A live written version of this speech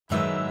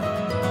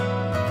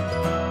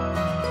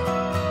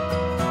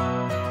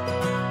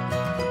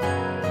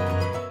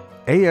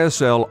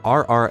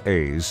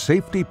ASLRRA's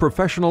Safety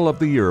Professional of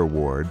the Year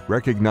Award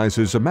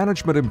recognizes a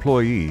management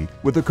employee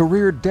with a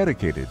career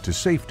dedicated to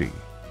safety,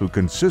 who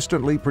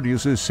consistently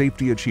produces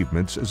safety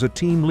achievements as a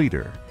team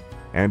leader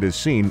and is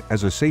seen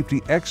as a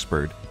safety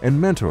expert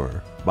and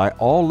mentor by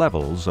all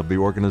levels of the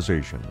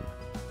organization.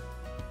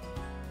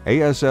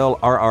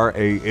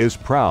 ASLRRA is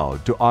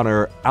proud to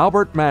honor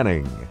Albert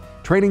Manning,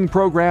 Training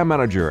Program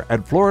Manager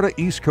at Florida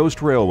East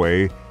Coast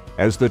Railway,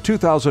 as the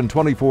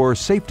 2024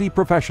 Safety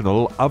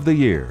Professional of the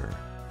Year.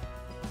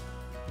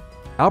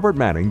 Albert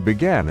Manning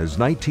began his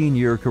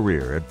 19-year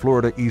career at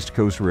Florida East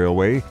Coast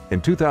Railway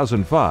in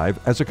 2005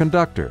 as a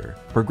conductor,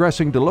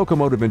 progressing to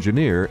locomotive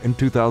engineer in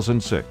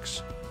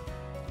 2006.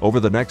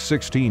 Over the next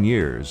 16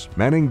 years,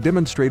 Manning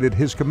demonstrated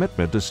his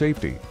commitment to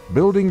safety,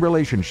 building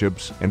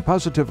relationships, and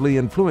positively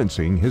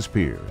influencing his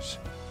peers.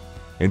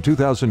 In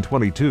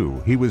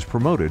 2022, he was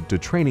promoted to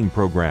Training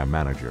Program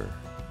Manager.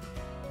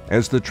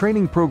 As the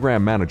Training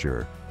Program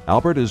Manager,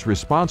 Albert is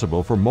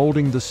responsible for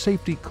molding the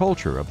safety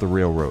culture of the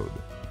railroad.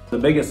 The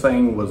biggest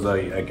thing was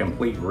a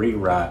complete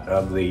rewrite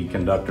of the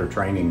conductor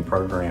training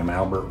program.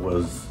 Albert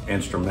was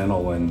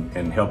instrumental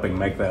in helping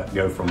make that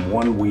go from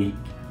 1 week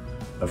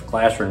of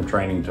classroom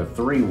training to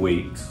 3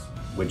 weeks,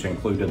 which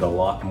included a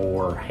lot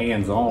more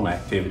hands-on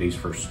activities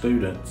for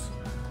students,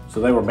 so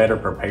they were better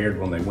prepared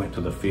when they went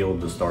to the field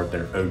to start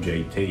their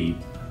OJT.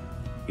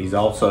 He's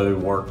also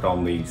worked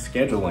on the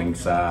scheduling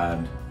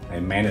side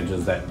and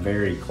manages that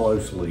very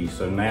closely,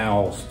 so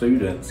now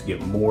students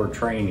get more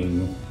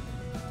training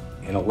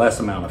in a less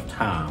amount of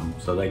time,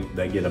 so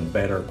they get a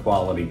better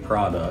quality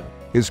product.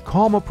 His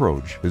calm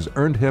approach has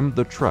earned him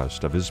the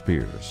trust of his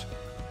peers.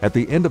 At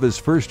the end of his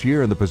first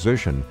year in the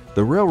position,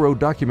 the railroad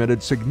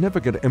documented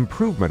significant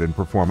improvement in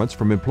performance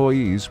from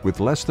employees with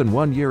less than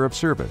 1 year of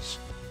service.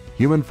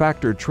 Human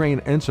factor train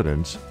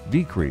incidents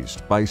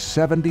decreased by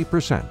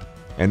 70%,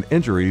 and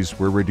injuries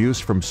were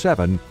reduced from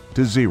 7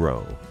 to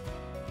 0.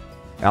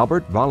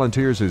 Albert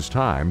volunteers his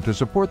time to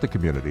support the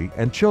community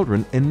and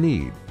children in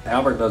need.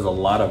 Albert does a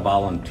lot of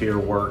volunteer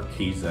work.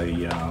 He's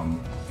an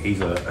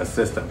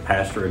assistant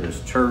pastor at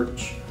his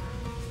church.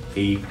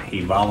 He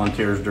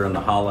volunteers during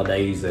the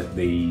holidays at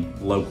the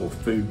local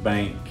food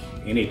bank.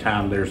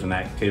 Anytime there's an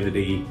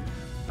activity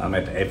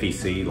at the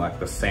FEC, like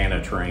the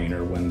Santa train,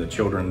 or when the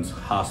Children's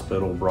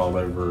Hospital brought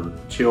over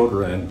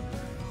children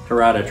to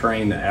ride a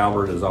train, that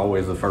Albert is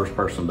always the first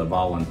person to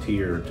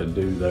volunteer to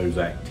do those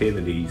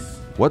activities.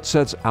 What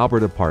sets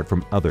Albert apart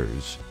from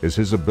others is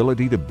his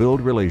ability to build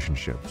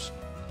relationships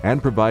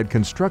and provide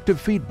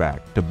constructive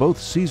feedback to both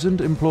seasoned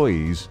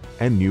employees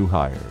and new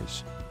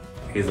hires.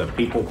 He's a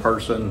people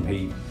person.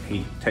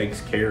 He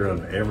takes care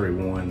of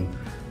everyone.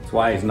 It's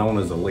why he's known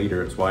as a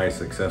leader. It's why he's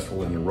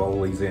successful in the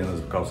role he's in, is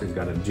because he's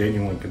got a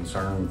genuine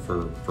concern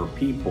for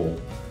people.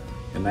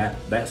 And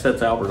that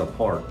sets Albert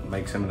apart,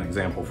 makes him an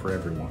example for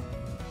everyone.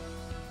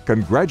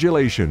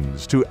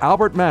 Congratulations to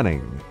Albert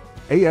Manning,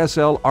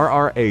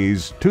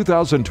 ASLRRA's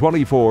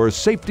 2024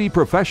 Safety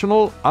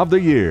Professional of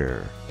the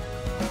Year.